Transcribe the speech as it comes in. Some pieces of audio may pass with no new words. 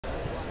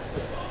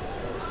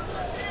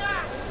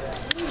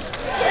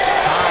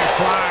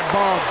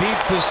deep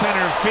to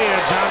center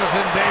field.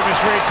 Jonathan Davis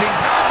racing.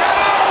 Got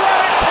out, what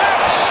a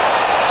catch!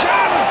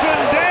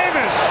 Jonathan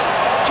Davis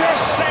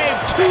just saved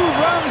 2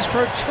 runs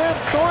for Trent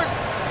Thornton.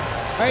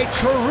 A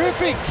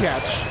terrific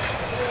catch.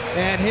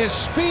 And his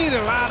speed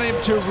allowed him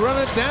to run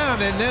it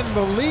down, and then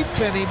the leap,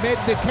 and he made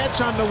the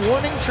catch on the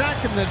warning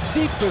track in the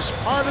deepest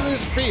part of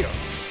this field.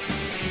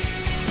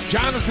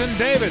 Jonathan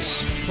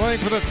Davis, playing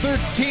for the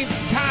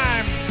 13th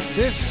time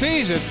this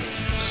season,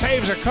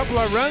 saves a couple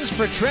of runs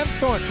for Trent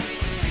Thornton.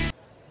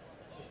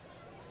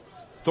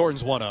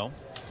 Thornton's 1-0.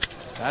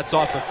 That's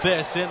off the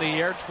fist in the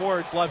air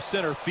towards left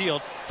center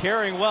field.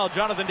 Carrying well,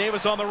 Jonathan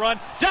Davis on the run,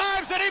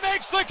 dives, and he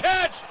makes the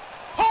catch!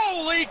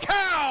 Holy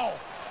cow!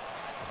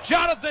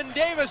 Jonathan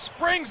Davis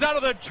springs out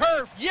of the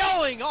turf,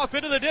 yelling off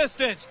into the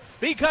distance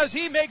because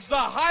he makes the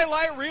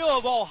highlight reel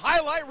of all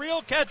highlight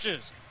reel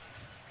catches.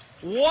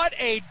 What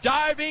a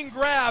diving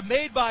grab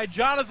made by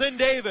Jonathan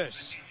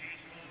Davis.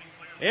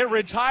 It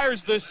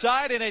retires the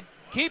side and it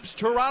keeps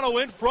Toronto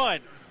in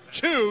front,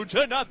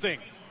 2-0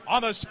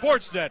 on the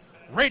Sportsnet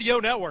Radio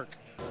Network.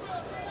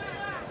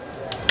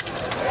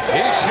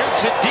 He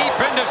shoots it deep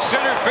into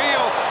center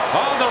field.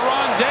 On the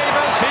run,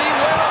 Davis, he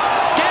will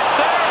get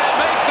there and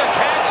make the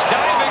catch,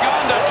 diving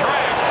on the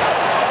track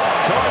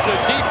toward the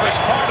deepest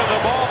part of the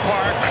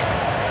ballpark.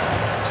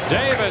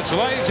 Davis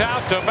lays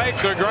out to make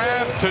the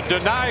grab to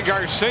deny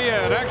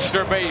Garcia an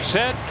extra base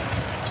hit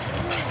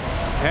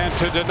and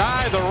to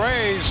deny the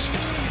Rays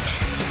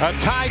a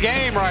tie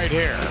game right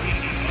here.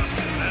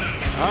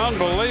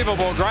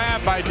 Unbelievable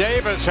grab by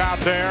Davis out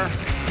there.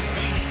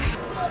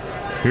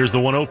 Here's the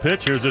 1-0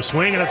 pitch. Here's a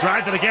swing and a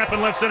drive to the gap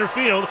in left center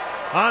field.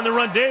 On the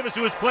run, Davis,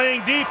 who is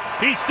playing deep.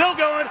 He's still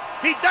going.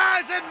 He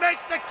dives and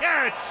makes the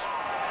catch.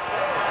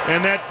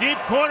 And that deep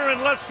corner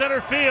in left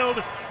center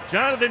field,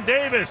 Jonathan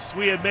Davis,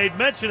 we had made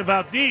mention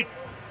about deep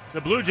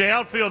the Blue Jay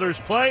outfielders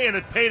play, and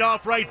it paid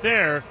off right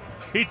there.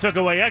 He took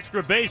away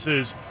extra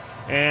bases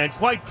and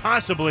quite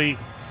possibly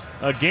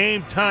a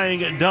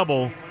game-tying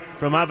double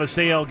from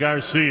Avisail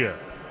Garcia.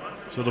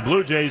 So the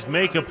Blue Jays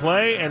make a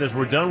play, and as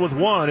we're done with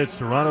 1, it's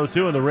Toronto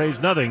 2 and the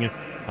Rays nothing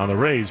on the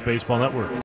Rays Baseball Network.